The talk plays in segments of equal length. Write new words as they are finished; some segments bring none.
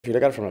If you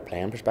look at it from a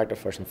playing perspective,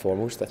 first and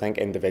foremost, I think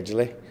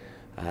individually,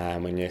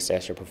 when you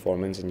assess your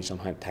performance and you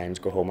sometimes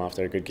go home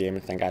after a good game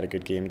and think I had a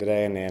good game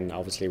today, and then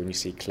obviously when you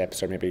see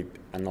clips or maybe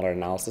another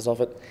analysis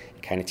of it,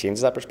 it kind of changes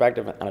that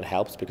perspective, and it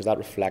helps because that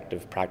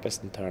reflective practice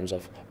in terms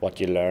of what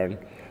you learn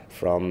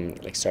from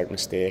like certain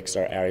mistakes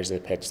or areas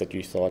of the pitch that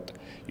you thought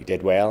you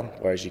did well,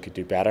 whereas you could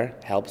do better,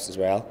 helps as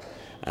well.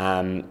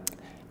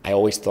 I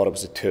always thought it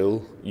was a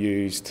tool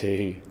used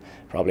to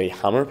probably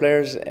hammer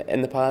players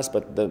in the past,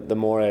 but the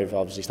more I've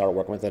obviously started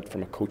working with it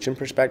from a coaching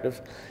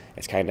perspective,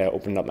 it's kind of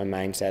opened up my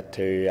mindset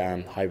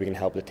to how we can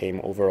help the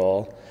team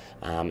overall,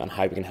 and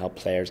how we can help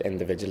players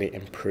individually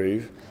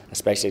improve,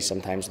 especially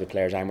sometimes the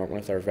players I'm working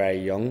with are very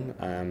young,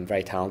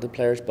 very talented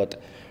players,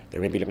 but they're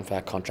maybe looking for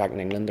a contract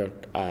in England or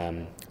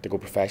to go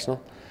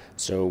professional.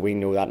 So we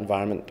know that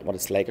environment, what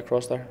it's like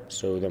across there.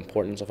 So the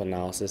importance of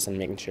analysis and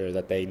making sure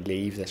that they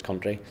leave this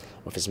country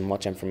with as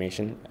much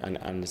information and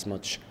as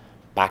much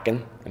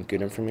backing and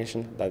good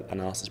information that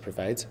analysis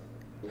provides.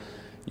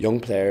 Young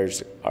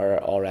players are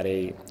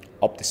already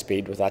up to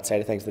speed with that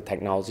side of things, the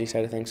technology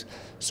side of things.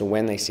 So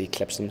when they see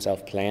clips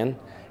themselves playing,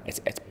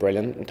 it's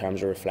brilliant in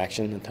terms of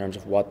reflection, in terms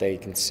of what they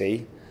can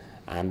see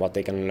and what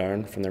they can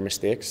learn from their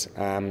mistakes.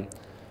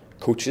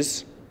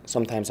 Coaches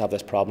sometimes have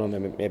this problem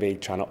of maybe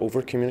trying to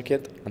over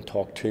communicate and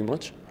talk too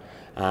much,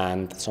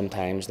 and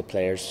sometimes the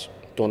players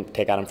don't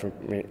take that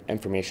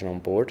information on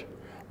board.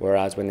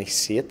 Whereas when they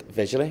see it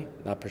visually,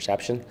 that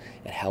perception,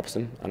 it helps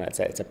them, and it's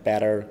a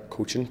better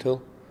coaching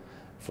tool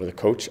for the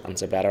coach, and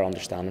it's a better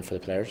understanding for the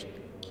players.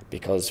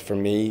 Because for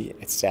me,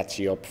 it sets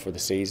you up for the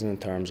season in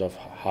terms of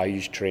how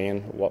you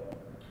train,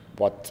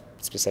 what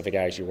specific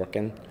areas you work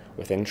in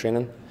within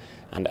training.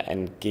 And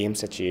in game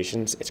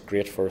situations, it's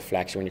great for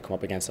reflection when you come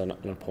up against an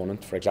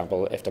opponent. For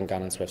example, if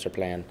Dungannon Swifts are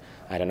playing,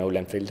 I don't know,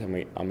 Linfield,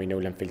 and we know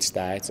Linfield's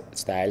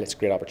style, it's a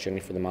great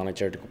opportunity for the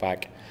manager to go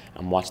back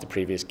and watch the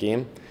previous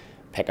game,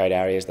 pick out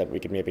areas that we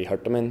could maybe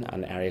hurt them in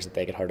and areas that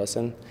they could hurt us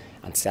in,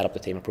 and set up the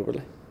team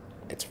appropriately.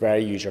 It's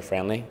very user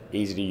friendly,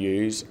 easy to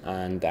use,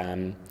 and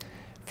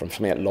from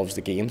somebody that loves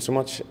the game so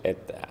much,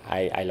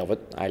 I love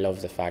it. I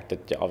love the fact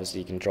that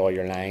obviously you can draw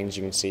your lines,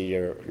 you can see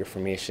your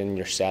formation,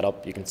 your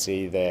setup, you can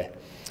see the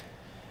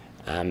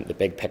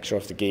big picture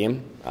of the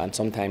game, and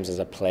sometimes as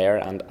a player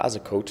and as a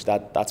coach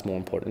that's more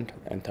important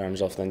in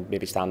terms of than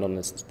maybe standing on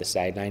the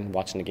sideline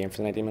watching the game for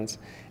the 90 minutes.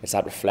 It's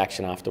that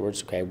reflection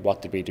afterwards, okay,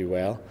 what did we do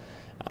well?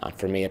 And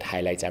for me it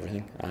highlights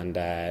everything, and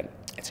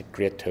it's a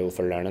great tool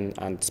for learning,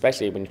 and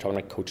especially when you're talking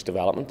about coach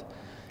development,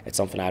 it's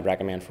something I'd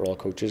recommend for all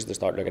coaches to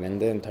start looking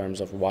into in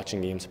terms of watching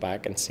games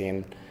back and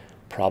seeing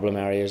problem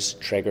areas,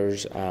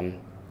 triggers,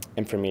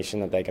 information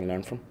that they can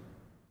learn from.